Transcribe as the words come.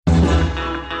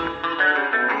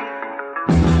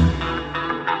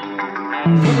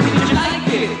Did you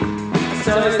like it?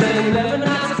 So I spent 11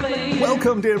 nights playing.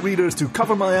 Welcome, dear readers, to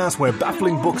Cover My Ass, where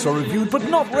baffling books are reviewed but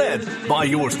not read by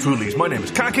yours truly. My name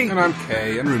is Kaki. And I'm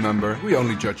Kay, and remember, we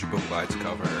only judge a book by its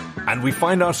cover. And we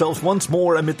find ourselves once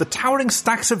more amid the towering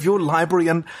stacks of your library,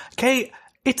 and Kay,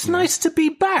 it's nice to be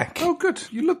back. Oh, good.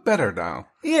 You look better now.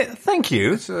 Yeah, thank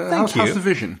you. Thank you. How's the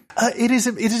vision? It is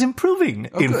improving,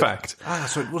 in good. fact.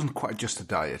 So it wasn't quite just a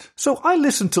diet. So I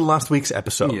listened to last week's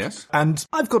episode. Yes. And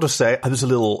I've got to say, I was a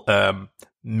little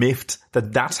miffed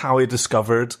that that's how I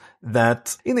discovered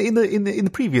that in the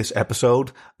previous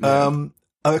episode,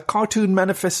 a cartoon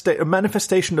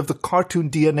manifestation of the cartoon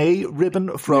DNA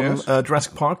ribbon from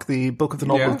Jurassic Park, the book of the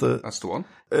novel. That's the one.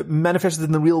 Manifested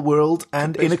in the real world,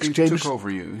 and in Basically exchange took over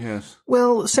you. Yes.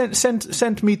 well,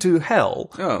 sent me to hell.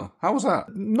 Oh, how was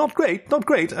that? Not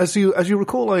great. As you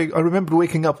recall, I remember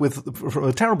waking up with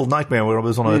a terrible nightmare where I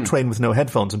was on a train with no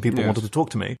headphones and people wanted to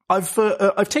talk to me. I've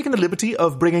taken the liberty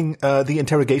of bringing the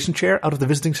interrogation chair out of the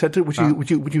visiting center. Would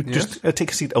you just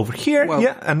take a seat over here?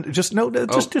 Well, and just no. I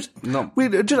just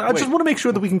want to make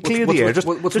sure that we can clear the air.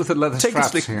 What's with the leather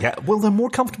straps here? Yeah, well, they're more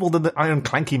comfortable than the iron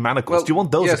clanky manacles. Well, Do you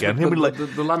want those yes, again? but Here,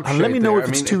 the lampshade and let me know there, if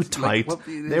it's too tight.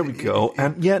 There we go.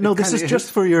 And this is kinda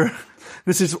just for your.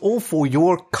 This is all for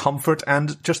your comfort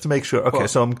and just to make sure. Okay,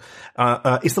 so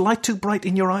is the light too bright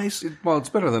in your eyes? Well, it's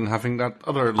better than having that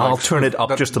other light. I'll turn it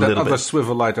up just a little bit. That other bit.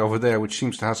 swivel light over there, which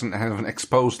seems to have an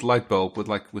exposed light bulb with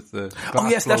the. Oh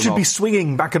yes, that should be off.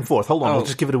 swinging back and forth. Hold on, I'll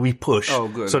just give it a wee push. Oh,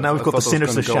 good. So now we've got the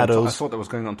sinister shadows. I thought that was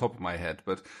going on top of my head,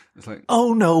 but it's like.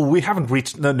 Oh no, we haven't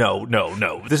reached. No.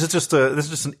 This is just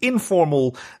an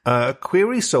informal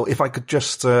query. So if I could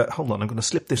just hold on, I'm going to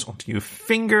slip this onto your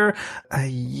finger.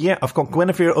 I've got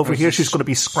Guinevere over here. She's going to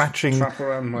be scratching Trap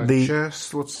around my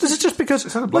chest. This is just because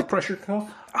is that a blood pressure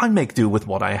cuff? I make do with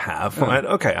what I have. Right?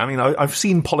 Okay, I mean, I've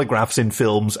seen polygraphs in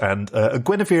films, and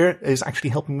Guinevere is actually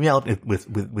helping me out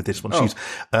with this one. She's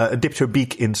dipped her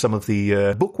beak in some of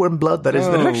the bookworm blood. That is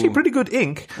actually pretty good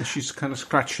ink. And she's kind of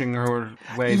scratching her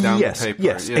way down the paper.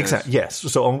 Yes, exactly. Yes.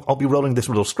 So I'll be rolling this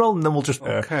little scroll, and then we'll just.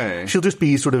 She'll just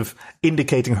be sort of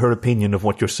indicating her opinion of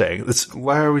what you're saying.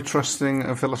 Why are we trusting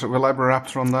a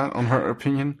Velociraptor on that? On her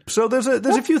opinion? So there's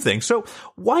a few things. So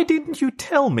why didn't you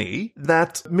tell me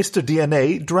that Mr.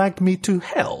 DNA dragged me to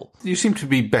hell? You seem to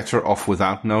be better off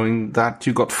without knowing that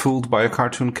you got fooled by a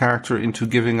cartoon character into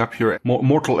giving up your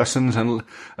mortal essence and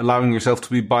allowing yourself to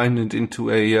be binded into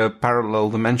a parallel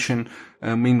dimension.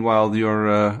 Meanwhile,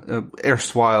 your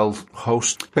erstwhile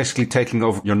host basically taking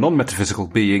over your non-metaphysical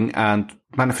being and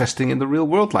manifesting in the real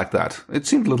world like that. It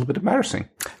seemed a little bit embarrassing.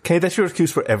 Okay, that's your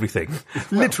excuse for everything.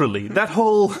 Literally. That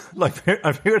whole, I've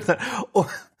heard that.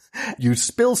 You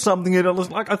spill something, and it's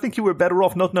like, I think you were better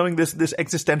off not knowing this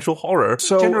existential horror.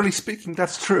 So generally speaking,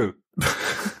 that's true.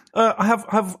 I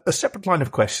have a separate line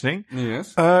of questioning.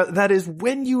 Yes. That is,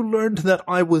 when you learned that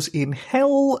I was in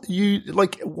hell,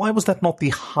 why was that not the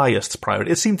highest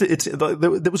priority? It seemed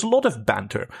there was a lot of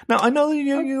banter. Now, I know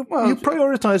you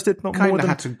prioritized it not more than... Kind of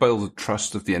had to build the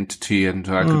trust of the entity, and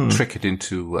I could trick it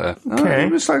into... Okay.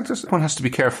 It's like this. One has to be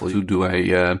careful to do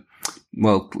a...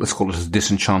 let's call it a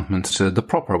disenchantment the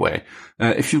proper way.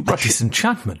 If you rush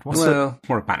disenchantment? What's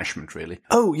more a banishment, really.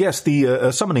 Oh, yes,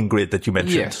 the summoning grid that you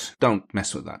mentioned. Yes, don't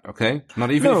mess with that, okay?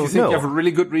 Not even if you think you have a really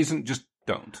good reason, just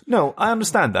don't. No, I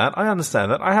understand that. I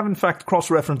have, in fact,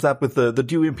 cross-referenced that with the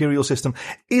Dewey Imperial System.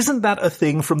 Isn't that a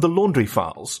thing from the Laundry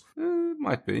Files?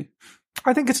 Might be.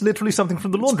 I think it's literally something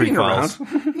from the Laundry Files.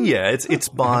 Yeah, it's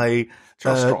by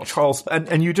Charles,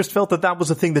 and you just felt that was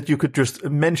a thing that you could just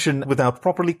mention without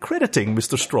properly crediting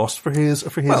Mr. Stross for his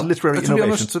literary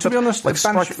innovation. To be honest, like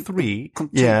Spark 3,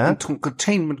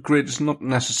 containment grid is not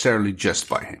necessarily just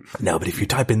by him. No, but if you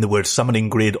type in the word summoning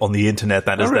grid on the internet,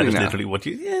 that is literally what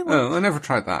you. Yeah, I never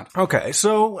tried that. Okay,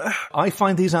 so I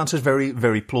find these answers very,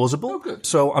 very plausible. Good.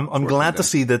 So I'm glad to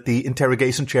see that the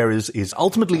interrogation chair is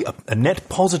ultimately a net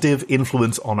positive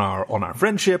influence on our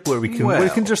friendship, where we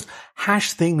can just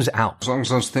hash things out. As long as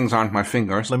those things aren't my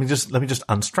fingers. Let me just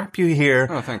unstrap you here.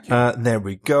 Oh, thank you. There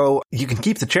we go. You can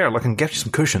keep the chair. I can get you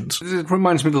some cushions. It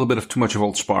reminds me a little bit of Too Much of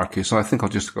Old Sparky, so I think I'll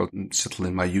just go and settle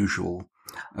in my usual...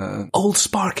 Old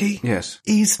Sparky? Yes.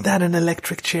 Is that an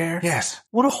electric chair? Yes.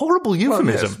 What a horrible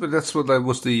euphemism. Well, yes, but that's what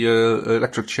was the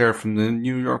electric chair from the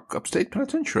New York Upstate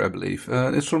Penitentiary, I believe.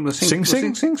 It's from the Sing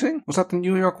Sing. Was that the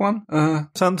New York one?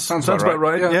 Sounds about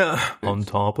right. Yeah. On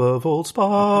top of Old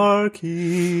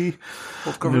Sparky.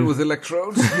 All covered with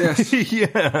electrodes. Yes.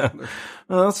 Yeah.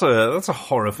 Well, that's a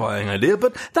horrifying idea,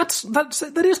 but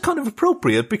that is kind of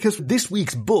appropriate because this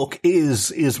week's book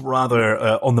is rather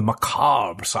on the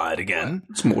macabre side again.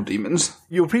 It's more demons.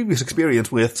 Your previous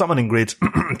experience with Summoning Grid,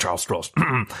 Charles Stross,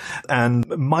 and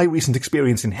my recent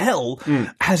experience in Hell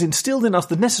has instilled in us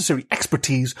the necessary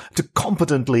expertise to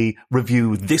competently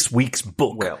review this week's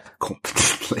book. Well,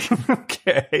 competently.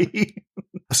 Okay.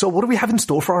 So what do we have in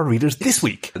store for our readers this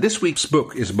week? This week's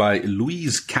book is by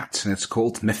Louise Katz, and it's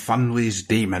called Mifanwi's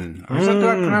Demon. Did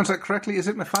I pronounce that correctly? Is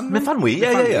it Mifanwi? Mifanwi,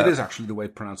 yeah. It is actually the way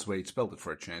it's pronounced, the way you spelled it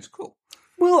for a change. Cool.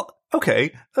 Well,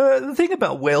 okay. The thing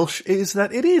about Welsh is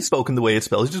that it is spoken the way it's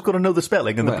spelled. You just got to know the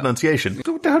spelling and the pronunciation.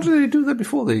 How did they do that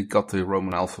before they got the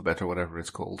Roman alphabet or whatever it's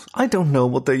called? I don't know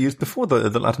what they used before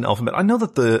the Latin alphabet. I know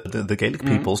that the Gaelic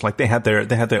peoples, like they had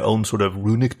their own sort of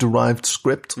runic derived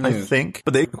script, I think,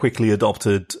 but they quickly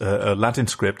adopted a Latin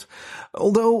script.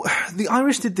 Although the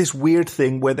Irish did this weird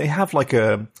thing where they have like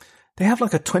a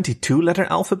 22-letter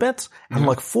alphabet, and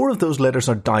like 4 of those letters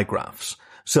are digraphs.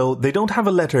 So they don't have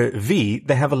a letter V,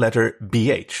 they have a letter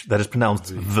BH that is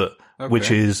pronounced V, which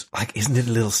is, like, isn't it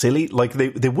a little silly? Like,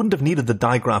 they wouldn't have needed the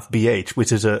digraph BH,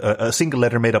 which is a single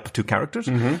letter made up of 2 characters,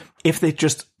 if they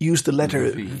just used the letter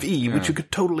V, which you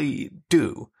could totally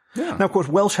do. Yeah. Now, of course,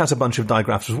 Welsh has a bunch of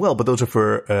digraphs as well, but those are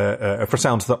for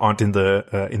sounds that aren't in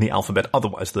the alphabet.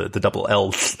 Otherwise, the double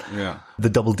L, the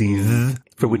double D,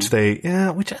 for which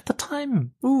which at the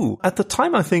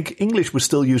time, I think English was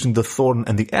still using the thorn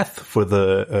and the eth for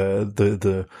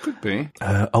the could be.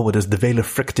 It is the velar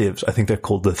fricatives. I think they're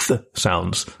called the th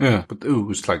sounds. Yeah, but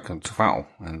is like a vowel,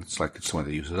 and it's like it's the one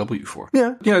they use a W for.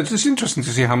 Yeah. Yeah, it's just interesting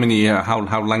to see how many,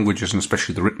 how languages, and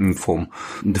especially the written form,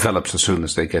 develops as soon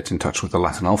as they get in touch with the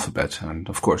Latin alphabet. And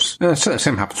of course,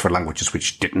 same happens for languages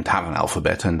which didn't have an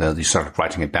alphabet, and they started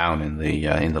writing it down in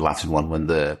the Latin one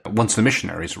once the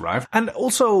missionaries arrived. And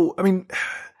also, I mean,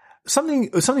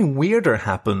 something weirder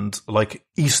happened, like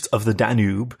east of the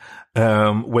Danube,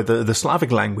 where the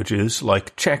Slavic languages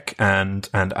like Czech and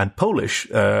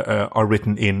Polish are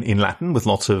written in Latin with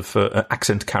lots of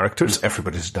accent characters.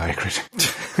 Everybody's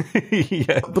diacritic.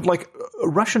 Yeah, but like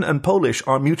Russian and Polish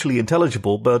are mutually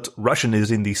intelligible, but Russian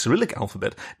is in the Cyrillic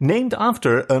alphabet, named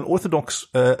after an Orthodox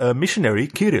missionary,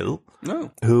 Kirill,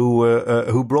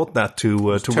 who brought that to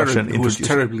Russian. Who was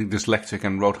terribly dyslexic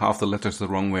and wrote half the letters the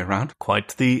wrong way around.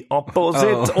 Quite the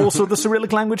opposite. Also, the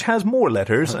Cyrillic language has more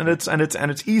letters, and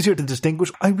it's easier to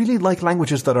distinguish. I really like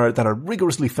languages that are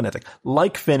rigorously phonetic,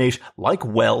 like Finnish, like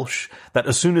Welsh. That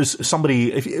as soon as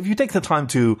somebody, if you take the time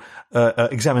to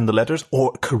examine the letters,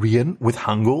 or Korean with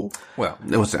Hangul. Well,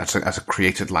 it was as a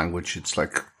created language. It's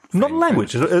like not a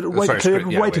language, a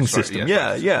writing system.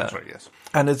 Yeah. Sorry, yes.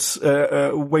 And it's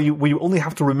where you only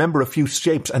have to remember a few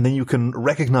shapes, and then you can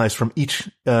recognize from each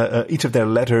of their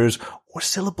letters or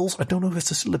syllables. I don't know if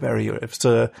it's a syllabary or if it's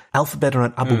a alphabet or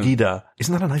an abugida.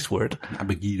 Isn't that a nice word?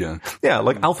 Abugida. Yeah,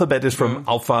 like alphabet is from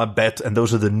alpha, bet, and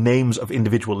those are the names of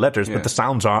individual letters, but the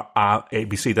sounds are A,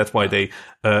 B, C. That's why they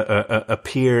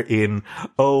appear in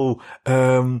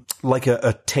like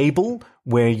a table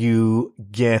where you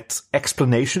get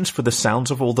explanations for the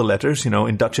sounds of all the letters. You know,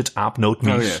 in Dutch it's aap, noot,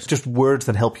 mies. Yes. Just words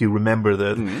that help you remember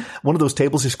one of those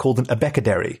tables is called an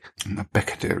abecedary. An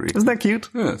abecedary. Isn't that cute?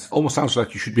 Yes. Almost sounds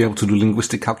like you should be able to do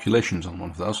linguistic calculations on one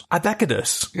of those.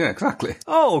 Abecedus. Yeah, exactly.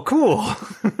 Oh, cool.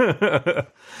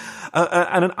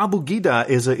 And an abugida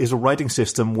is a writing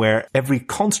system where every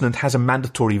consonant has a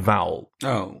mandatory vowel.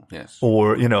 Oh, yes.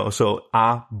 Or, so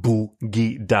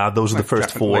abugida, those are the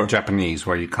first 4. Like Japanese,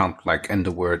 where you can't, end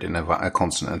a word in a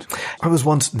consonant. I was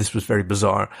once, this was very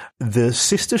bizarre, the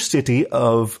sister city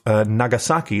of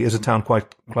Nagasaki is a town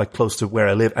quite close to where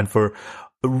I live, and for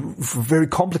very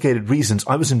complicated reasons,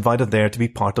 I was invited there to be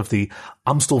part of the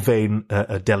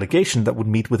Amstelveen delegation that would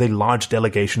meet with a large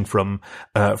delegation from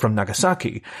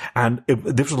Nagasaki. And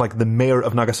this was like the mayor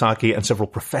of Nagasaki and several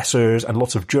professors and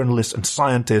lots of journalists and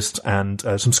scientists and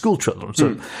some school children.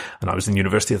 So, and I was in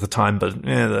university at the time, but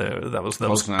that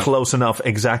was close enough,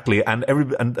 exactly. And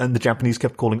and the Japanese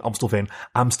kept calling Amstelveen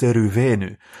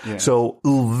Amsteruvenu. Yeah. So,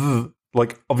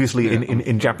 obviously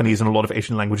in Japanese and a lot of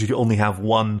Asian languages, you only have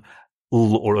one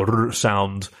l or r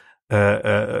sound,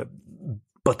 but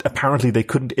apparently they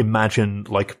couldn't imagine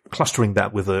clustering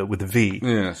that with a V.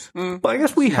 Yes. But I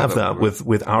guess we have that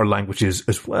with our languages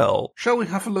as well. Shall we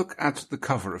have a look at the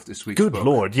cover of this week's book? Good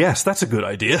Lord, yes, that's a good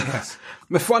idea. Yes.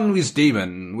 Mifanwi's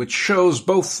Demon, which shows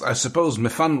both, I suppose,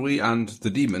 Mifanwi and the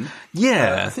demon.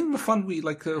 Yeah. I think Mifanwi,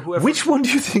 whoever... Which one do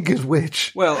you think is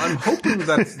which? Well, I'm hoping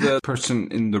that the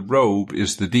person in the robe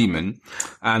is the demon,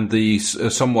 and the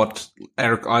somewhat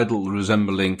Eric Idle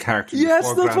resembling character in the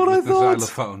foreground that's what I thought. The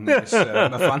xylophone is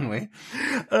Mifanwe.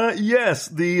 Yes,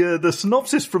 the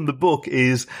synopsis from the book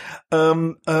is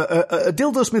a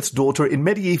dildosmith's daughter in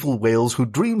medieval Wales who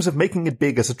dreams of making it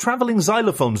big as a traveling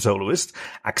xylophone soloist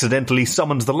accidentally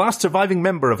summons the last surviving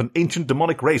member of an ancient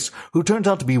demonic race who turns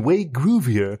out to be way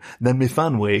groovier than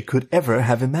Mifanwe could ever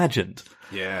have imagined.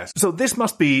 Yes. So this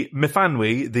must be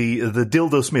Mifanwe, the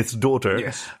dildosmith's daughter.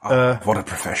 Yes. What a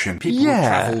profession. People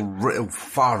travel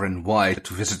far and wide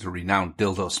to visit a renowned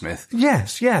dildosmith.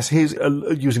 Yes. He's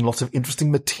using lots of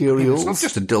interesting materials. It's not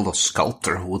just a dildo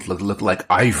sculptor who would look like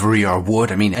ivory or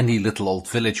wood. I mean, any little old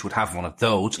village would have one of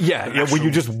those. Yeah, when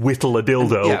you just whittle a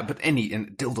dildo. Yeah, but any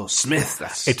dildo smith,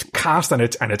 that's... It's cast and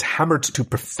it's hammered to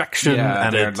perfection. Yeah,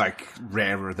 and they're like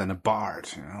rarer than a bard,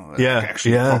 you know. Yeah,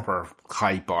 Actually yeah. proper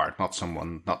high bard, not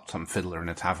some fiddler in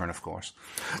a tavern, of course.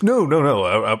 No.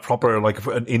 A proper,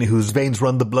 in whose veins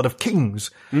run the blood of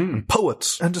kings and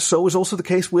poets. And so is also the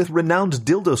case with renowned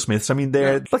dildosmiths. I mean,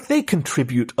 they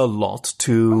contribute a lot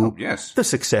to the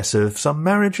success of some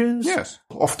marriages. Yes.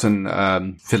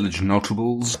 Often, village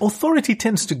notables. Authority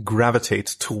tends to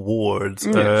gravitate towards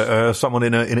someone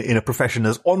in a profession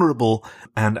as honorable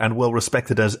and well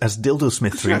respected as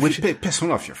dildosmithry. If you piss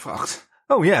one off, you're fucked.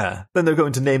 Oh, yeah. Then they're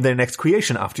going to name their next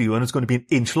creation after you, and it's going to be an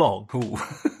inch long. Ooh.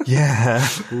 Yeah.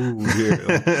 Ooh,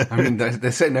 yeah. I mean,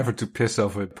 they say never to piss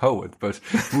off a poet, but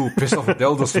piss off a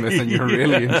dildosmith and you're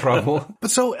really in trouble.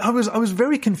 But so I was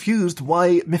very confused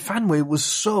why Mifanwe was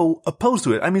so opposed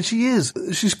to it. I mean, she's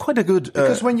quite a good...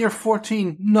 Because when you're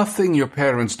 14, nothing your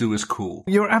parents do is cool.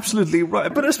 You're absolutely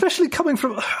right. But especially coming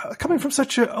from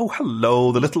such a, oh,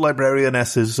 hello, the little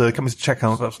librarianess is coming to check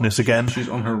out on this again. She's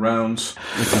on her rounds,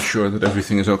 making sure that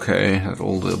everything is okay, that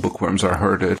all the bookworms are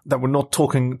herded. That we're not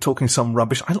talking some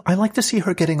rubbish. I like to see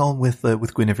her getting on with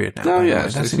Guinevere now. Oh,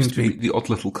 yes. That seems to be the odd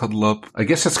little cuddle up. I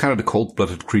guess that's kind of the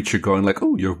cold-blooded creature going like,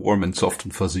 oh, you're warm and soft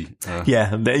and fuzzy.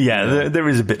 There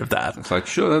is a bit of that. It's like,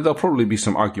 sure, there'll probably be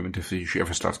some argument if she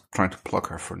ever starts trying to pluck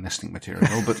her for nesting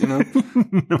material, but, you know.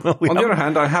 On the other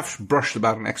hand, I have brushed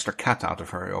about an extra cat out of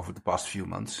her over the past few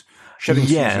months. Shedding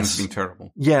season has been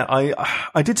terrible. Yeah,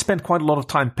 I did spend quite a lot of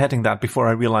time petting that before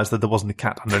I realized that there wasn't a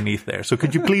cat underneath there. So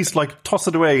could you please, toss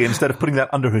it away instead of putting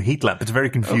that under her heat lamp? It's very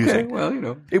confusing. Okay, well, you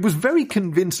know. It was very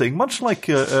convincing, much like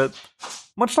the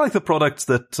products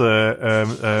that,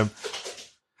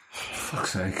 fuck's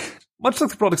sake. Much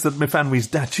like the products that Mifanwe's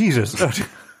dad, Jesus.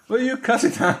 Well, you cut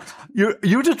it out.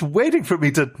 You're just waiting for me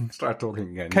to start talking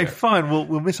again. Okay, fine.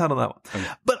 We'll miss out on that one.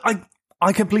 But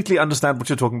I completely understand what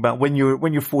you're talking about. When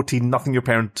you're 14, nothing your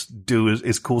parents do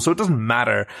is cool. So it doesn't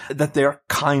matter that they're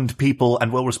kind people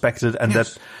and well respected and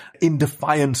that in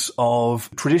defiance of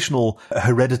traditional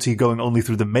heredity going only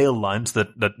through the male lines that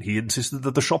he insisted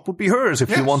that the shop would be hers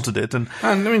if he wanted it. And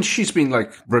I mean, she's been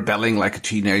rebelling like a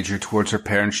teenager towards her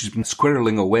parents. She's been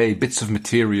squirreling away bits of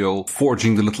material,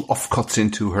 forging the little offcuts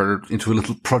into a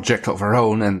little project of her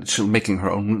own, and she's making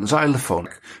her own xylophone.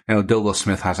 You know,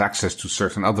 Dildosmith has access to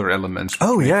certain other elements.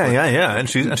 Oh, yeah. And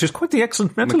she's quite the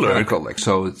excellent metallurg.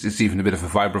 So it's even a bit of a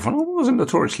vibraphone. It wasn't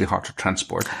notoriously hard to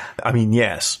transport. I mean,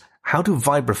 yes. How do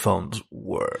vibraphones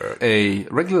work? A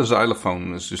regular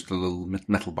xylophone is just a little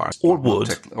metal bar. Or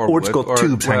wood. Or it's got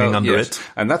tubes hanging under it.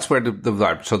 And that's where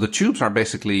so the tubes are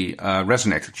basically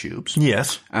resonator tubes.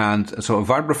 Yes. And so a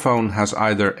vibraphone has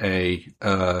either a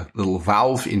little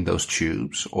valve in those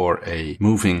tubes or a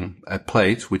moving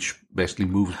plate, which basically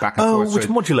moves back and forth. Which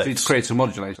modulates. It creates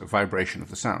a vibration of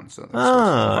the sound. So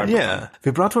yeah.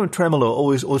 Vibrato and tremolo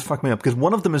always fuck me up because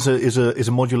one of them is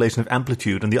a modulation of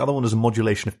amplitude and the other one is a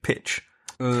modulation of pitch.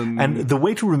 And the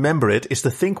way to remember it is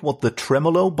to think what the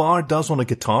tremolo bar does on a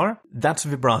guitar. That's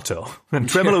vibrato. And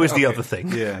tremolo is the other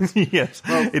thing. Yes. Yes.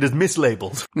 Well, it is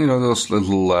mislabeled. You know, those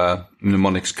little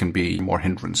mnemonics can be more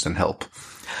hindrance than help.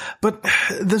 But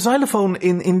the xylophone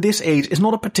in this age is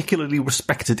not a particularly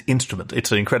respected instrument.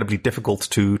 It's incredibly difficult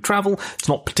to travel. It's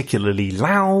not particularly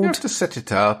loud. You have to set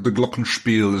it up. The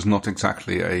glockenspiel is not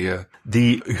exactly a...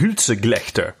 The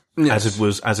Hülseglechter, as it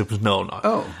was known.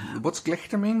 Oh, what's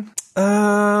Glechter mean?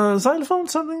 Xylophone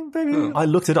something, maybe? Oh. I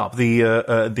looked it up.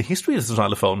 The history of the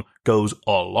xylophone goes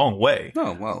a long way.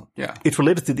 Oh, well, yeah. It's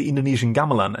related to the Indonesian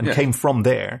gamelan and came from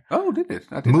there. Oh, did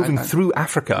it? Moving through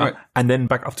Africa and then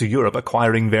back up to Europe,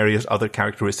 acquiring various other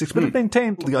characteristics, but it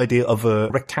maintained the idea of a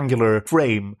rectangular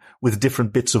frame with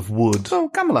different bits of wood. So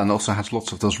gamelan also has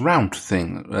lots of those round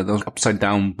things, those upside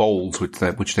down bowls which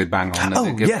they bang on. Oh,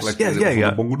 yes, yeah.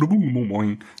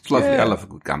 It's lovely. I love a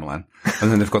good gamelan.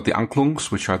 And then they've got the anklungs,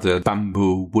 which are the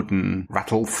bamboo wooden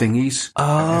rattle thingies.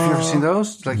 Have you ever seen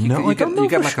those? I don't know you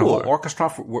get for like sure. little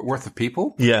orchestra worth of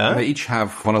people. Yeah. And they each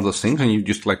have one of those things, and you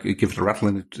just like give it a rattle,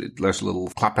 and there's a little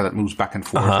clapper that moves back and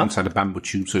forth inside a bamboo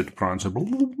tube, so it prance a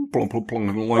plong, plong, plong,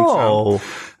 and a sound.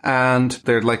 And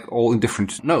they're like all in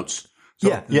different notes. So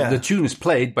the tune is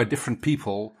played by different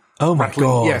people. Oh my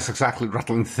God. Yes, exactly.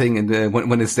 Rattling the thing and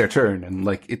when it's their turn, and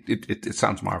like it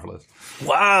sounds marvelous.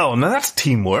 Wow. Now that's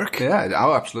teamwork. Yeah.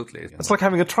 Oh, absolutely. It's like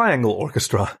having a triangle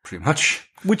orchestra. Pretty much.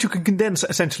 Which you can condense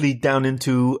essentially down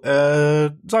into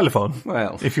xylophone.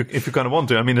 Well, if you kind of want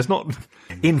to. I mean, it's not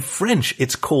in French.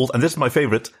 It's called, and this is my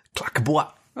favorite,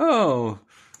 claquebois. Oh.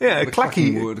 Yeah,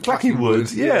 clacky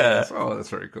wood. Yeah. Yes. Oh, that's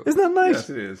very cool. Isn't that nice? Yes,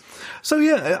 it is. So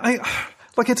yeah,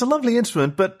 it's a lovely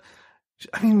instrument, but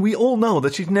I mean, we all know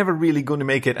that she's never really going to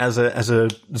make it as a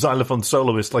xylophone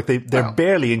soloist. Like they're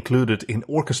barely included in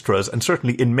orchestras, and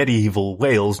certainly in medieval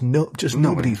Wales,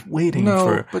 nobody's waiting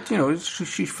for. But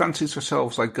she fancies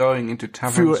herself like going into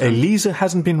taverns. Für Elise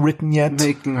hasn't been written yet.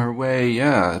 Making her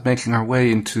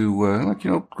way into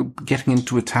getting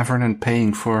into a tavern and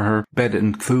paying for her bed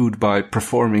and food by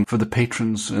performing for the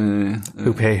patrons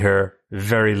who pay her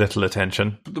very little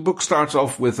attention. The book starts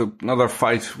off with another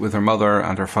fight with her mother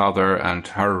and her father, and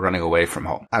her running away from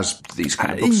home, as these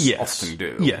kind of books often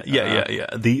do. Yeah.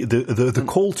 The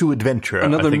call to adventure.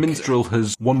 Another minstrel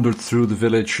has wandered through the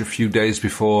village a few days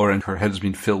before, and her head's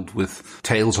been filled with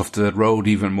tales of the road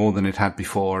even more than it had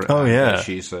before. Oh, yeah.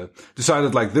 She's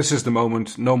decided, like, this is the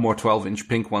moment, no more 12-inch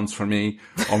pink ones for me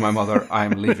or my mother,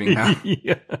 I'm leaving now.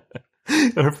 Yeah.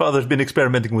 Her father's been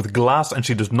experimenting with glass, and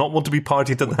she does not want to be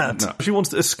party to that. No. She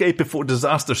wants to escape before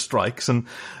disaster strikes. And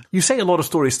you say a lot of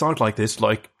stories start like this,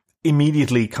 like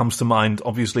immediately comes to mind,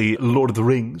 obviously, Lord of the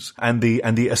Rings and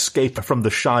the escape from the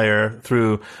Shire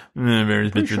through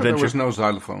various bits of adventure. There was no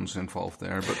xylophones involved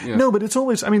there, but yeah. No, but it's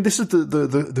always. I mean, this is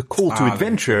the call to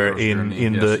adventure in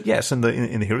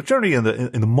the hero's journey, in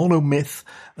the monomyth,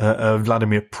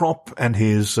 Vladimir Prop and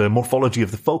his morphology of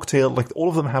the folktale. Like all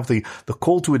of them have the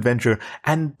call to adventure,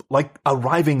 and like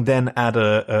arriving then at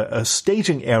a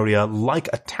staging area like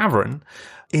a tavern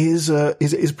is a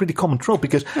pretty common trope,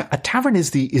 because a tavern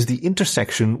is the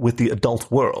intersection with the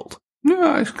adult world.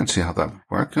 Yeah, I can see how that would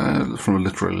work from a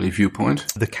literary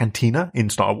viewpoint. The cantina in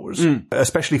Star Wars,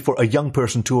 especially for a young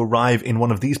person to arrive in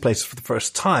one of these places for the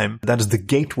first time, that is the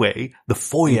gateway, the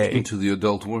foyer. Into the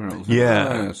adult world.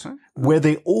 Yeah. Where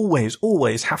they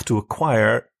always have to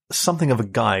acquire something of a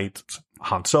guide.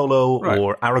 Han Solo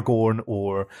or Aragorn,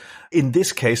 or in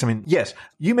this case, I mean, yes,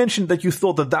 you mentioned that you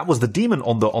thought that was the demon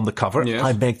on the cover. Yes.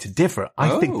 I beg to differ.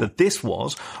 I think that this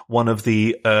was one of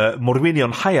the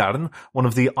Morwinion Haearn, one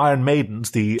of the Iron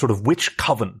Maidens, the sort of witch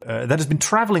coven that has been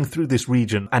traveling through this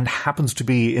region and happens to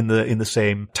be in the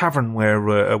same tavern where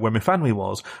Mifanwy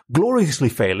was, gloriously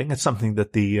failing at something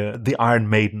that the Iron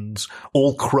Maidens,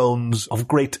 all crones of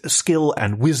great skill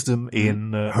and wisdom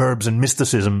in herbs and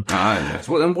mysticism. Ah, yes.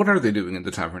 Well, and what are they doing in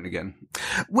the tavern again?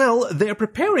 Well, they're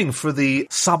preparing for the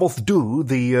Sabbath Du,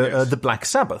 the Black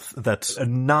Sabbath that's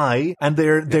nigh, and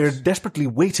they're desperately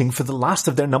waiting for the last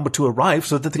of their number to arrive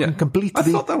so that they can complete I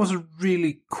thought that was a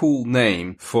really cool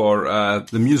name for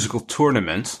the musical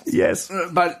tournament. Yes.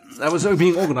 But that was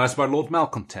being organized by Lord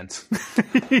Malcontent.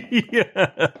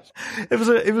 Yeah.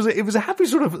 It was a happy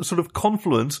sort of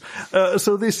confluence.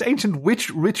 So this ancient witch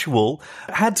ritual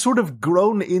had sort of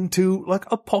grown into like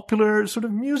a popular sort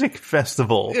of music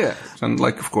festival. Yeah. And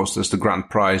like, of course, there's the grand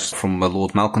prize from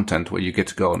Lord Malcontent, where you get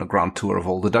to go on a grand tour of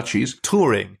all the duchies.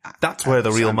 Touring. That's where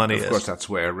the real money is. Of course, that's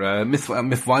where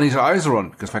Mithwani's eyes are on,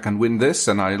 because if I can win this,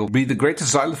 then I'll be the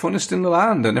greatest xylophonist in the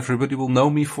land, and everybody will know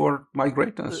me for my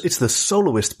greatness. It's the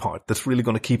soloist part that's really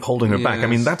going to keep holding her back. I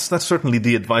mean, that's certainly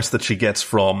the advice that she gets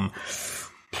from...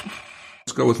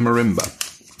 Let's go with marimba.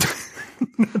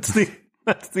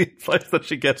 That's the advice that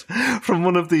she gets from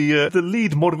one of the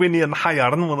lead Morwinion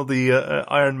Haearn, one of the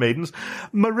Iron Maidens.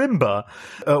 Marimba.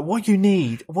 What you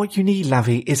need,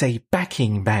 Lavi, is a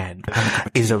backing band.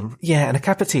 And a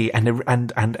cup of tea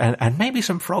and maybe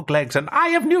some frog legs and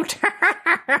Eye of Newt.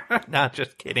 No,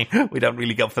 just kidding. We don't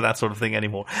really go for that sort of thing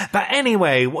anymore. But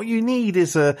anyway, what you need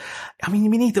is we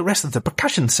need the rest of the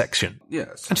percussion section.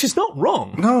 Yes. And she's not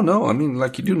wrong. No. I mean,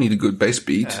 like, you do need a good bass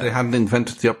beat. They hadn't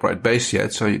invented the upright bass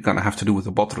yet, so you're gonna have to do with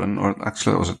a bodhrán, or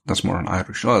actually, that's more an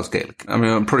Irish. Oh, it's Gaelic. I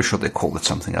mean, I'm pretty sure they called it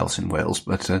something else in Wales,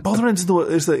 but bodhrán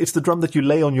is the drum that you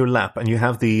lay on your lap, and you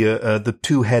have the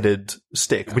two-headed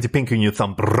stick with your pinky and your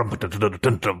thumb.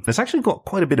 It's actually got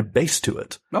quite a bit of bass to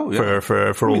it. Oh, yeah.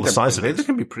 For all the size of it. They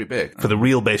can be pretty big. For the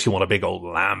real bass, you want a big old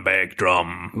lambic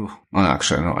drum. Ooh. Well,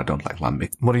 actually, no, I don't like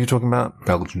lambic. What are you talking about?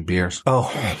 Belgian beers.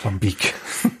 Oh, lambic.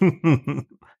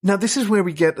 Now, this is where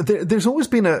we get... There's always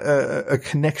been a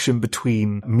connection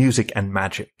between music and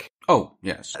magic. Oh,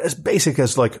 yes. As basic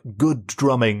as like good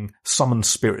drumming summons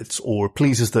spirits or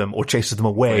pleases them or chases them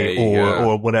away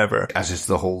or whatever. As is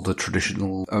the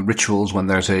traditional rituals when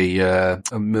there's a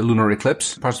lunar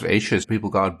eclipse. Parts of Asia, people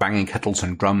go out banging kettles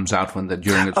and drums out when they're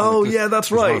during it. Oh, yeah,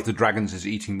 that's right. One of the dragons is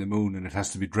eating the moon and it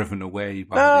has to be driven away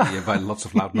by lots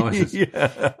of loud noises.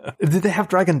 Yeah. Did they have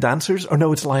dragon dancers? Or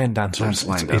no, it's lion dancers. It's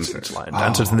lion dancers. It's lion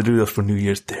dancers, and they do those for New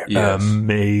Year's. They're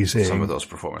amazing. Some of those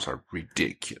performances are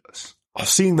ridiculous.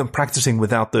 Seeing them practicing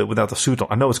without the suit on,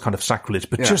 I know it's kind of sacrilege,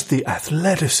 but just the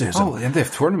athleticism. Oh, and they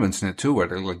have tournaments in it too, where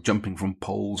they're like jumping from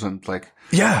poles and like,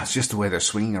 it's just the way they're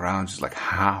swinging around. It's like,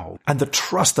 how? And the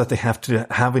trust that they have to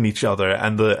have in each other,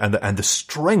 and the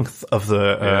strength of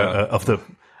the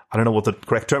I don't know what the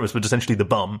correct term is, but essentially the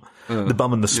bum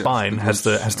and the spine has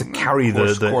to carry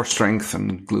the core strength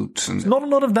and glutes. And not a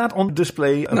lot of that on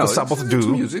display at the Sabbath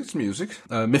Do. It's music.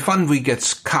 Mifandwi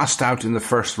gets cast out in the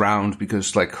first round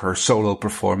because like her solo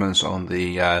performance on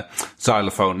the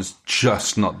xylophone is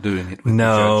just not doing it with the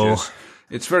judges.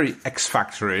 It's very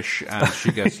X-Factor-ish, and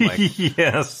she gets like,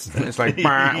 yes, it's like,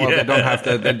 well, they don't have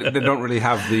they don't really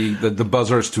have the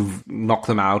buzzers to knock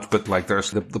them out, but like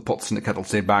there's the pots and the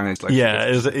kettles they bang. It's like,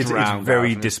 it's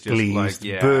very displeased.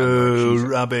 Like, boo,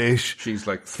 rubbish. She's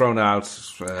like thrown out,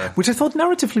 which I thought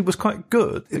narratively was quite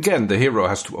good. Again, the hero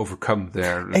has to overcome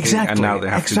their thing, and now they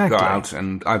have to go out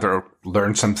and either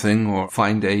learn something or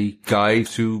find a guide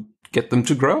to get them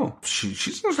to grow.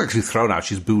 She's not actually thrown out.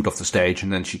 She's booed off the stage,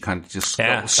 and then she kind of just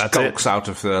skulks out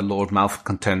of Lord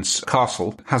Malcontent's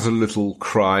castle, has a little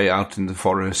cry out in the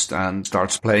forest, and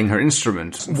starts playing her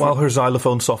instrument. While her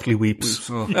xylophone softly weeps.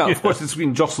 Of course, it's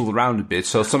been jostled around a bit,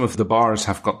 so some of the bars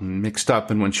have gotten mixed up,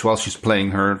 and while she's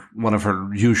playing one of her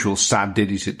usual sad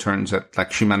ditties, it turns out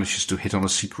like she manages to hit on a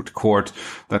secret chord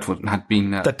that had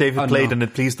been... that David played and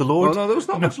it pleased the Lord? Well, no, there was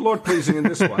not much Lord pleasing in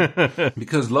this one.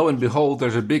 Because lo and behold,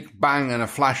 there's a big bang and a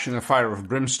flash and a fire of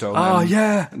brimstone. Oh,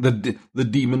 yeah. The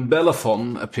demon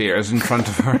Bellerophon appears in front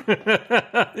of her.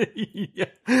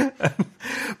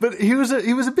 But he was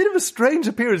a bit of a strange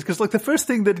appearance, because like the first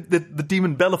thing that the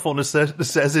demon Bellerophon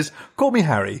says is, "Call me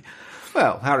Harry."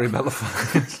 Well, Harry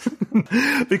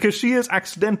Belafonte. Because she has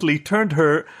accidentally turned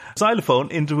her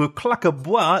xylophone into a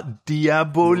claquebois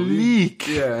diabolique.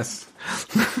 Yes.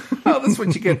 Oh, that's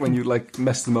what you get when you like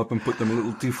mess them up and put them a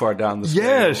little too far down the scale.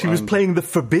 Yeah, she was playing the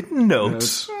forbidden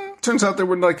notes. Turns out they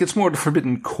were like, it's more the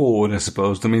forbidden chord, I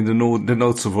suppose. I mean, the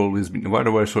notes have always been. Why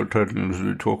do I sort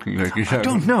of talking like you? I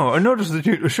don't know. I noticed that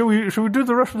you. Shall we do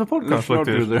the rest of the podcast like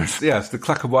this? Yes, the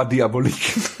claquebois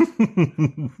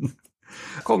diabolique.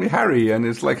 Call me Harry, and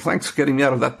it's like, thanks for getting me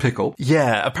out of that pickle.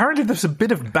 Yeah, apparently there's a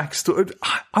bit of backstory.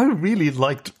 I really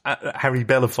liked Harry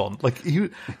Belafonte. Like,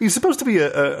 he's supposed to be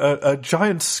a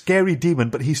giant, scary demon,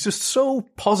 but he's just so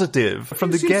positive from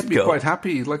the get-go. He seems to be quite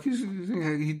happy. Like,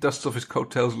 he dusts off his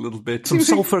coattails a little bit. Some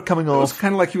sulfur coming off. It was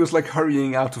kind of like he was like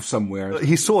hurrying out of somewhere.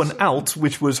 He saw an alt,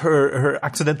 which was her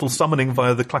accidental summoning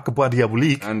via the claquebois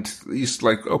diabolique. And he's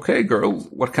like, okay, girl,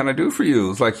 what can I do for you?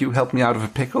 It's like, you help me out of a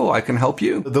pickle, I can help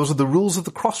you. Those are the rules of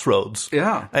the crossroads.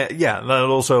 Yeah. And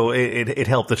also, it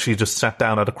helped that she just sat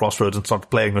down at a crossroads and started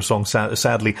playing her song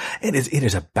sadly. It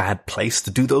is a bad place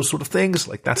to do those sort of things.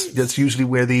 Like, that's usually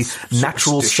where the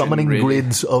natural summoning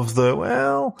grids of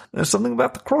there's something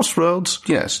about the crossroads.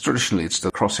 Yes, traditionally it's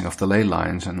the crossing of the ley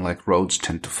lines, and like roads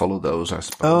tend to follow those, I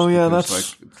suppose. Oh yeah,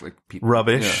 that's it's like people,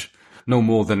 rubbish. Yeah. No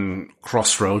more than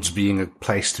crossroads being a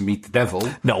place to meet the devil.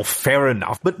 No, fair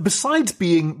enough. But besides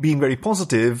being very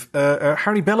positive,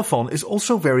 Harry Belafonte is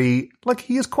also very, like,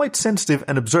 he is quite sensitive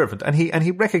and observant, and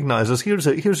he recognizes here's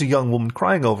a young woman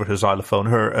crying over her xylophone,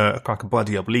 her claquebois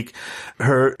diabolique,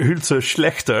 her Hülse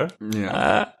Schlechter.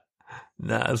 Yeah.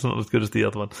 Nah, it's not as good as the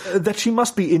other one. That she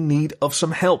must be in need of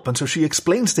some help, and so she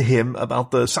explains to him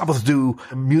about the Sabbath Do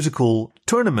musical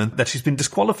tournament that she's been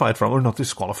disqualified from, or not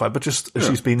disqualified, but just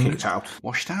she's been kicked out,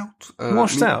 washed out.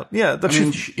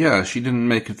 Yeah, she didn't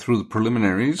make it through the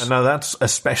preliminaries. And now that's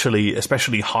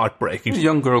especially heartbreaking. A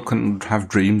young girl can have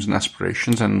dreams and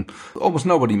aspirations, and almost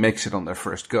nobody makes it on their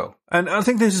first go. And I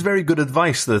think this is very good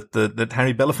advice that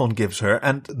Harry Belafonte gives her.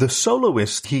 And the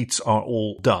soloist heats are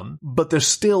all done, but there's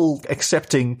still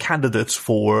accepting candidates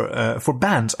for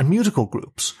bands and musical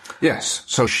groups. Yes.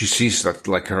 So she sees that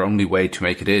like her only way to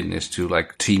make it in is to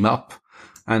like team up.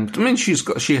 And I mean, she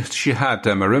had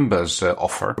Marimba's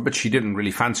offer, but she didn't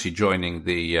really fancy joining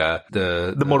the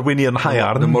Morwinian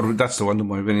Haiarn. That's the one, the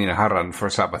Morwinian Haiarn for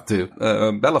Sabatu.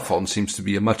 Belafon seems to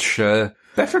be a much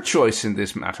better choice in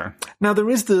this matter. Now, there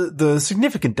is the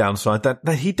significant downside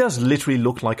that he does literally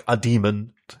look like a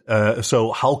demon.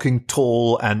 So hulking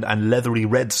tall and leathery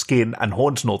red skin and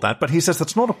horns and all that. But he says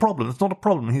that's not a problem. It's not a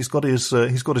problem. He's got his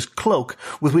cloak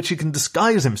with which he can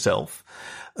disguise himself.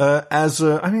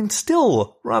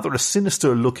 Still rather a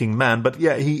sinister looking man, but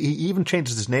yeah, he even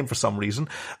changes his name for some reason,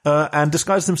 and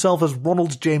disguises himself as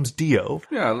Ronald James Dio.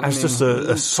 Yeah, just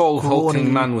a tall,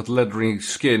 hulking man with leathery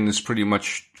skin is pretty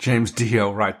much James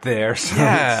Dio right there. So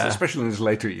yeah. Especially in his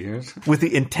later years. With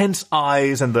the intense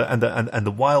eyes and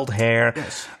the wild hair,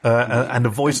 yes. And a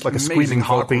voice like a screaming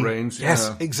harpy. Range, yes,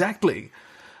 yeah. Exactly.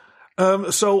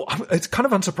 So it's kind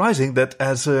of unsurprising that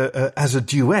as a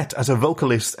duet, as a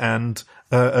vocalist and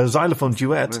a xylophone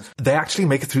duet, they actually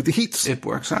make it through the heats. It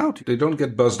works out. They don't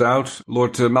get buzzed out.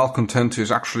 Lord Malcontent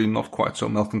is actually not quite so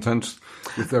malcontent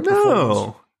with their performance.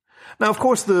 No. Now, of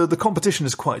course, the competition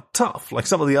is quite tough. Like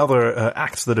some of the other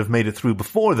acts that have made it through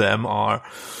before them are...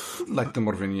 Like the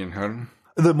Morwinian Haiarn.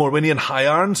 The Morwinian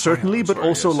Haiarn, certainly, but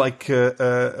also yes. like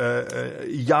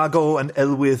Iago and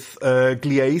Elwyth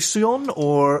Gleision,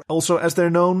 or also, as they're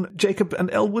known, Jacob and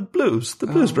Elwood Blues, the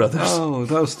Blues Brothers. Oh,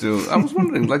 those two. I was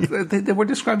wondering, like, they were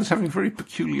described as having very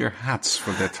peculiar hats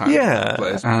for their time. Yeah.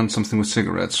 Place. And something with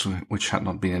cigarettes, which had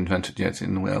not been invented yet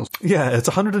in Wales. Yeah, it's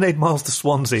 108 miles to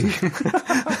Swansea.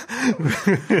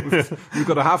 You've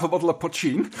got a half a bottle of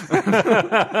pochine.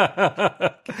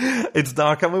 It's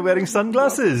dark and we're wearing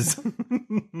sunglasses.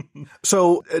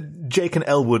 So, Jake and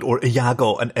Elwood, or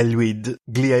Iago and Elwyd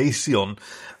Gleision,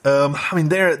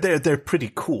 they're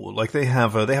pretty cool. Like they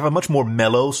have a much more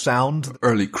mellow sound.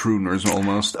 Early crooners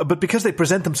almost. But because they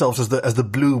present themselves as the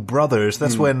Blue Brothers,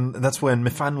 that's when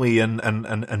Myfanwy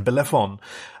and Belafon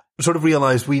sort of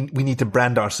realized we need to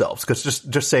brand ourselves, because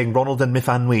just saying Ronald and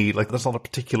Myfanwy, like that's not a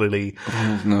particularly...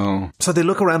 No. So they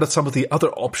look around at some of the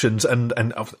other options, and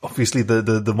obviously the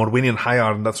Morwinian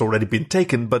Haiarn, that's already been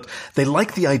taken, but they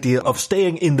like the idea of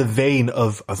staying in the vein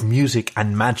of music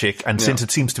and magic, and since it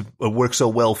seems to work so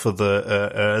well for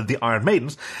the Iron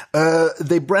Maidens,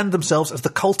 they brand themselves as the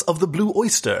Cult of the Blue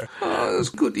Oyster. There's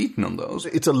good eating on those.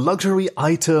 It's a luxury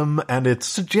item, and it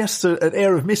suggests an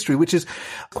air of mystery, which is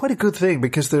quite a good thing,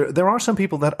 because there are some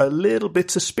people that are a little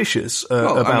bit suspicious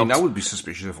about... I mean, I would be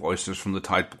suspicious of oysters from the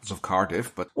tide pools of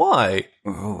Cardiff, but... Why?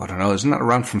 Oh, I don't know. Isn't that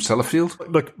around from Sellafield?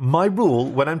 Look, my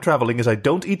rule when I'm traveling is I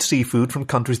don't eat seafood from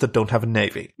countries that don't have a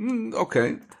navy.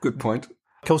 Okay, good point.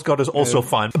 Coast Guard is also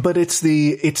fine, but it's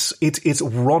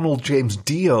Ronald James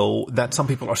Dio that some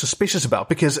people are suspicious about,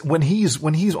 because when he's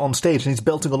on stage and he's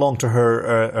belting along to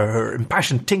her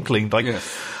impassioned tinkling, like,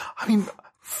 I mean,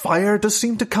 fire does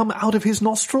seem to come out of his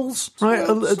nostrils, right?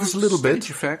 Just a little bit.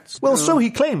 Effects. Well, so he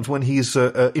claims when he's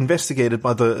investigated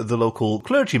by the local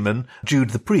clergyman, Jude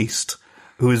the priest,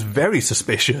 who is very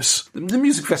suspicious. The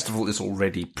music festival is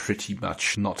already pretty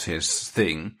much not his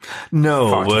thing.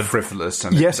 No. Far too frivolous.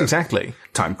 And yes, exactly.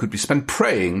 Time could be spent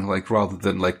praying, like, rather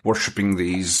than, like, worshipping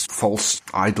these false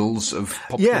idols of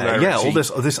popularity. Yeah, all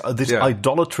this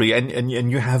idolatry, and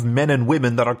you have men and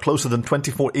women that are closer than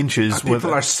 24 inches.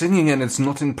 People are singing and it's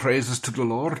not in praises to the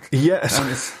Lord.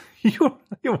 Yes.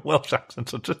 Your Welsh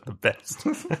accents are just the best.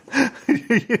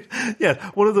 Yeah,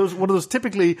 one of those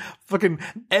typically fucking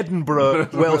Edinburgh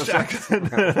Welsh accents.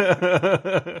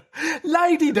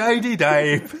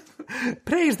 Lady-di-di-di.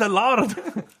 Praise the Lord.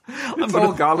 It's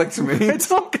all garlic to me.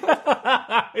 It's all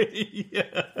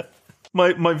yeah.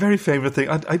 My very favourite thing,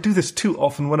 I do this too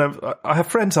often when I have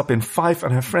friends up in Fife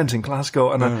and I have friends in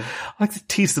Glasgow, and I like to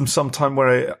tease them sometime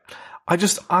where I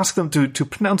just ask them to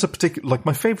pronounce a particular, like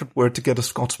my favourite word to get a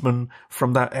Scotsman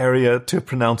from that area to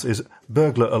pronounce is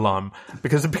burglar alarm,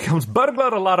 because it becomes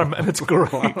burglar alarm and it's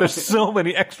great. There's so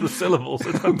many extra syllables.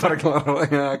 Burglar,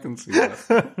 yeah, I can see that.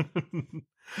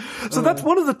 So that's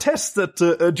one of the tests that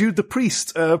Jude the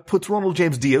priest puts Ronald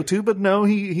James Dio to, but no,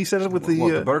 he says it with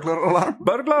the burglar alarm?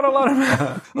 Burglar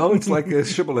alarm. Oh, it's like a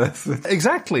shibboleth.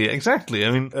 Exactly.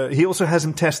 I mean, he also has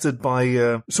him tested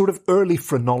by sort of early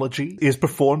phrenology. He is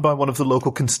performed by one of the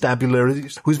local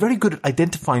constabularies, who's very good at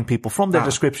identifying people from their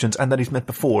descriptions and that he's met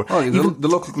before. Oh, the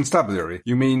local constabulary.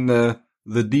 You mean the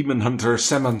demon hunter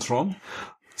Semantron?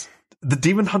 The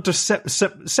demon hunter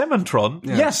Sementron.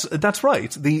 Yeah. Yes, that's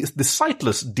right. The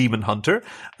sightless demon hunter,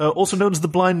 also known as the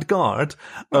blind guard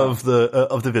of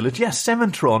the village. Yes,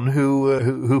 Sementron,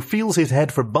 who feels his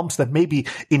head for bumps that may be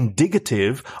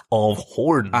indicative of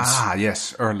horns. Ah,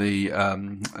 yes, early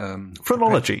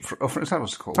Phrenology. Is that what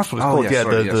it's called? That's what it's called. Yes, Yeah,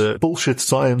 sorry, the bullshit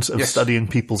science of Yes. studying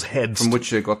people's heads. From which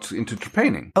they got into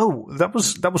trepanning. Oh, that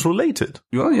was related.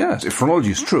 Well, yes. If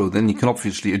phrenology is true, then you can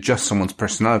obviously adjust someone's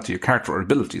personality or character or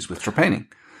abilities with trepanning.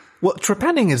 Well,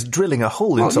 trepanning is drilling a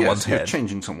hole in someone's You're head.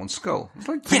 changing someone's skull. It's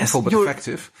like painful but you're-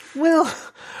 effective. Well,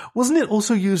 wasn't it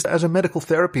also used as a medical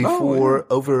therapy for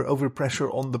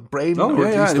overpressure on the brain? Oh, or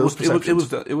at yeah, least yeah.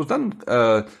 those It was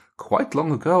done quite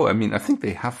long ago. I mean, I think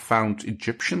they have found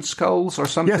Egyptian skulls or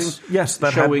something. Yes,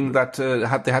 that showing that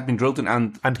they had been drilled in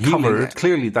and healing, covered.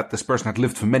 clearly that this person had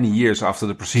lived for many years after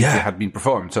the procedure had been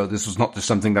performed. So this was not just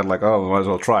something that like, oh, we might as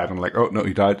well try it. And like, oh no,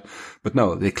 he died. But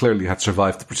no, they clearly had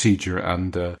survived the procedure.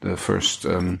 And the first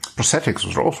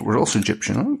prosthetics were also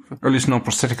Egyptian. Earliest known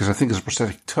prosthetic, I think, is a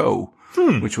prosthetic toe.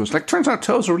 Which was like, turns out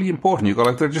toes are really important. You go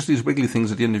like, they're just these wiggly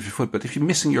things at the end of your foot. But if you're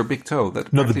missing your big toe,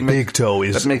 that No, the actually big toe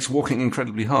is... that makes walking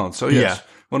incredibly hard. So yes, Yeah.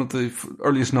 one of the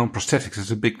earliest known prosthetics is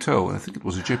a big toe. I think it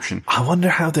was Egyptian. I wonder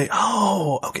how they...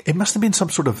 Oh, okay. It must have been some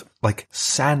sort of, like,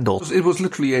 sandal. It was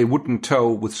literally a wooden toe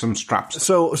with some straps.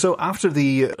 So after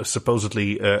the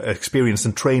supposedly experienced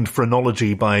and trained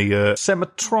phrenology by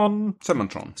Sementron...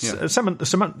 Sementron, yeah.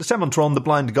 Sementron, the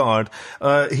blind guard,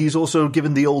 he's also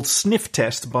given the old sniff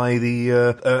test by the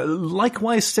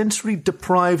likewise sensory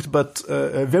deprived but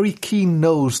very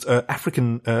keen-nosed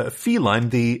African feline,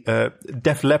 the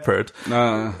deaf leopard,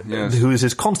 Yes. who is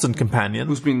his constant companion.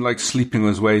 Who's been like sleeping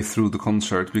his way through the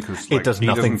concert because like, It does he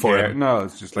nothing doesn't for care. him. No,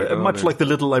 it's just like Much like the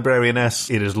little librarianess,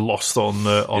 it is lost on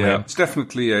him. It's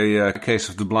definitely a case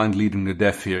of the blind leading the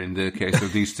deaf here in the case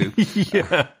of these two.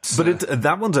 Yeah, but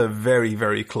that one's a very,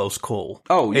 very close call.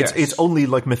 Oh, yes. It's only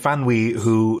like Mifanwi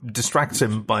who distracts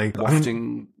him by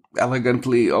Wafting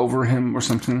elegantly over him or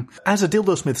something. As a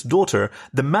Dildosmith's daughter,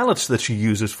 the mallets that she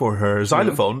uses for her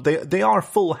xylophone, they are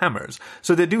full hammers.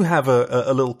 So they do have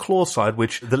a little claw side,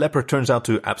 which the leopard turns out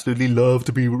to absolutely love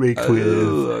to be raked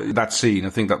with. That scene, I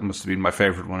think that must have been my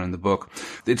favorite one in the book.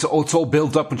 It's all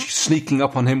built up and she's sneaking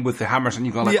up on him with the hammers and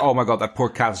you go like, oh my god, that poor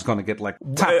cat is going to get like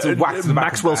tapped and whacked in the back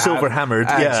Maxwell of the Silver head. hammered,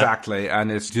 yeah. Exactly.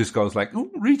 And it just goes like, ooh,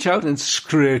 reach out and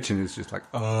scratch and it's just like,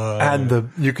 And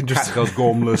you can just... cat goes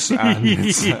gormless and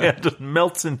it's, it just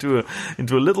melts into a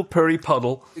little purry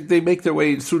puddle. they make their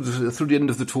way through the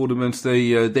end of the tournament.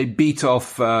 They beat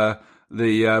off the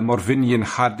Morvinian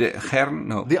Hern.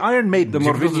 No, The Iron Maiden. the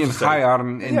Morvinian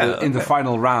Chayarn in the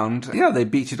final round. Yeah, they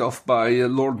beat it off by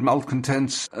Lord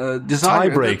Malcontent's desire.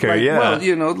 Tiebreaker, Like, yeah. Well,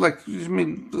 you know, like, I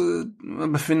mean,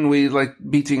 Finway, like,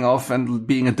 beating off and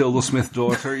being a Dildosmith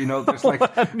daughter, you know, there's like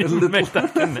a little... make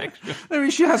that connection. I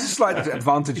mean, she has a slight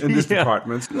advantage in this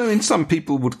department. I mean, some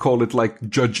people would call it like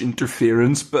judge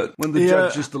interference, but when the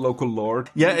judge is the local lord...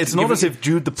 Yeah, it's not as if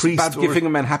Jude the priest... Bad giving a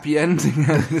man happy ending.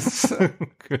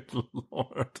 Good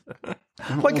lord.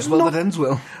 All's well that ends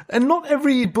well. And not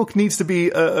every book needs to be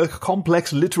a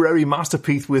complex literary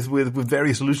masterpiece with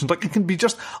various solutions. Like, it can be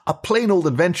just a plain old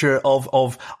adventure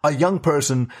of a young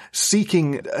person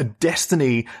seeking a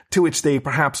destiny to which they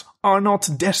perhaps are not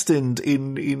destined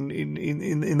in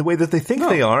the way that they think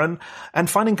they are, and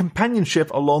finding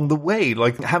companionship along the way.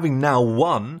 Like, having now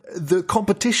won the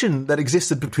competition that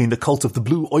existed between the cult of the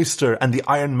Blue Oyster and the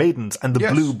Iron Maidens and the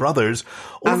Blue Brothers,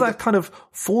 all of that kind of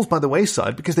falls by the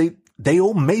wayside because they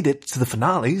all made it to the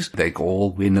finales. They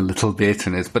all win a little bit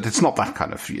in it, but it's not that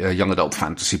kind of young adult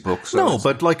fantasy book. So No,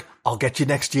 but like, I'll get you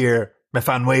next year,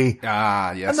 Mefanwe.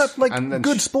 Ah, yes. And that's like And then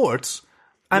good sports.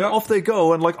 And off they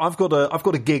go. And like, I've got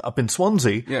a gig up in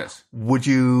Swansea. Yes. Would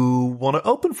you want to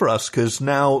open for us? Because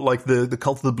now, like, the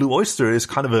cult of the Blue Oyster is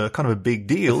kind of a big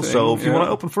deal. So if you want to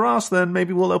open for us, then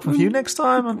maybe we'll open for you next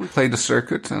time. We played the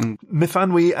circuit and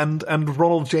Mifanwe and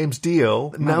Ronald James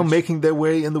Dio now making their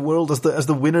way in the world as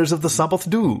the winners of the Sabbath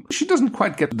Do. she doesn't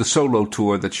quite get the solo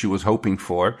tour that she was hoping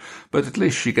for, but at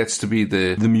least she gets to be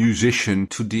the musician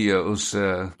to Dio's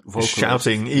vocalist.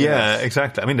 Shouting, yeah,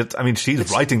 exactly. I mean,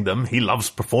 she's writing them. He loves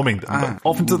performing them. But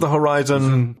off into the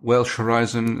horizon. Welsh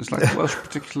horizon. It's like Welsh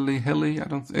particularly hilly.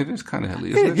 It is kind of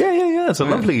hilly, isn't it? Yeah. It's a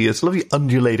lovely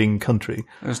undulating country.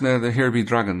 There's the Here Be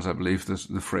Dragons, I believe the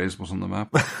phrase was on the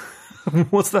map.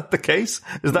 Was that the case?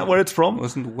 Is that where it's from?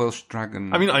 Wasn't the Welsh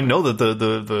dragon? I mean, I know that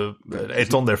the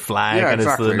it's on their flag yeah, and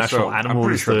exactly. it's the national so animal. I'm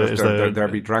pretty sure there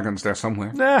there'll be dragons there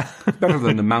somewhere. Nah. Better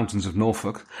than the mountains of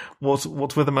Norfolk. What's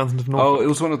with the mountains of Norfolk? Oh, it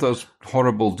was one of those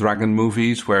horrible dragon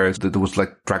movies where there was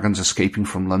like dragons escaping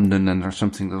from London or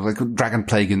something. There was like a dragon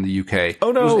plague in the UK.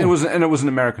 Oh, no. It was an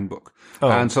American book. Oh.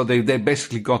 And so they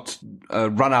basically got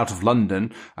run out of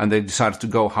London and they decided to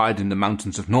go hide in the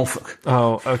mountains of Norfolk.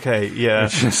 Oh, okay, yeah.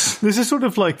 This is sort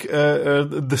of like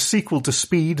the sequel to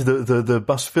Speed, the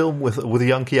bus film with a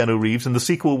young Keanu Reeves, and the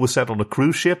sequel was set on a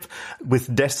cruise ship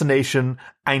with destination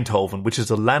Eindhoven, which is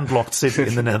a landlocked city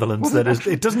in the Netherlands.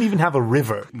 It doesn't even have a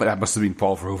river. But that must have been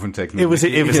Paul Verhoeven taking it. Was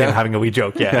him having a wee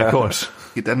joke, yeah, of course.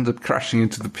 It ended up crashing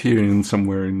into the pier it was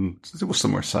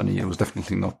somewhere sunny. It was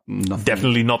definitely not nothing.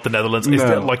 Definitely not the Netherlands. No.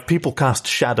 It's like people cast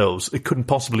shadows. It couldn't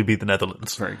possibly be the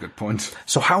Netherlands. Very good point.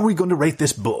 So how are we going to rate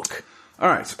this book? All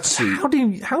right, let's see. How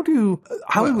do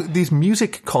these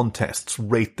music contests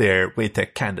rate their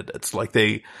candidates? Like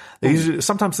they usually,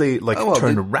 sometimes they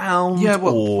turn around.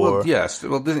 Yeah, yes.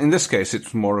 Well, in this case,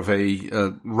 it's more of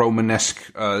a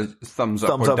Romanesque thumbs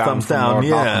up or down from our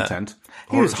malcontent.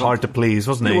 He was hard to please,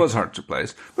 wasn't he? He was hard to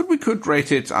please, but we could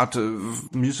rate it out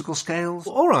of musical scales.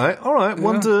 All right.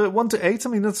 Yeah. 1 to 8. I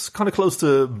mean, that's kind of close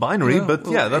to binary, but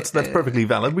that's perfectly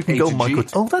valid. We can go Michael.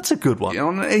 Oh, that's a good one. Yeah,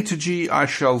 on an A to G, I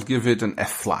shall give it an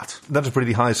F flat. That's a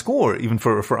pretty high score, even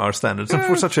for our standards, and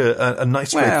for such a nice,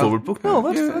 straightforward book. No,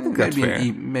 I think that's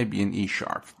fair. Maybe an E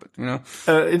sharp, but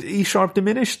E sharp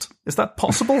diminished. Is that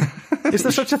possible? Is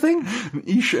there such a thing?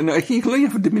 You can only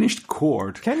have a diminished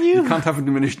chord. Can you? You can't have a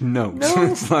diminished note. No.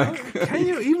 It's like can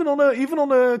you even on a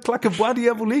claquebois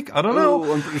diabolique? I don't know.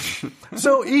 Oh, I'm pretty sure.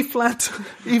 So E flat,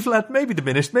 maybe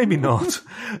diminished, maybe not.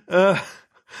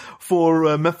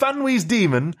 For Mefanwe's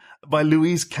Demon by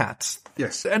Louise Katz.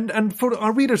 Yes. And for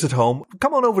our readers at home,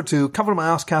 come on over to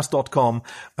covermyasscast.com,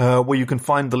 where you can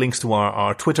find the links to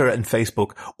our Twitter and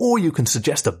Facebook, or you can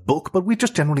suggest a book, but we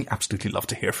just generally absolutely love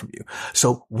to hear from you.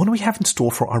 So what do we have in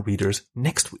store for our readers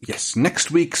next week? Yes,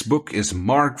 next week's book is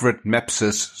Margaret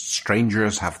Meps's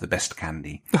Strangers Have the Best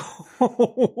Candy.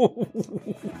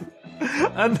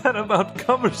 And that about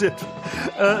covers it.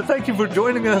 Thank you for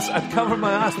joining us at Cover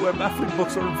My Ass, where baffling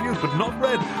books are reviewed but not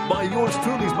read by yours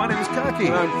truly. My name is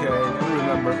Kaki. Okay,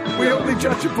 remember, we only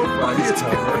judge a book by its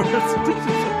cover. I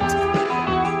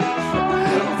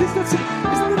think isn't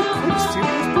that a quite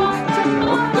serious book?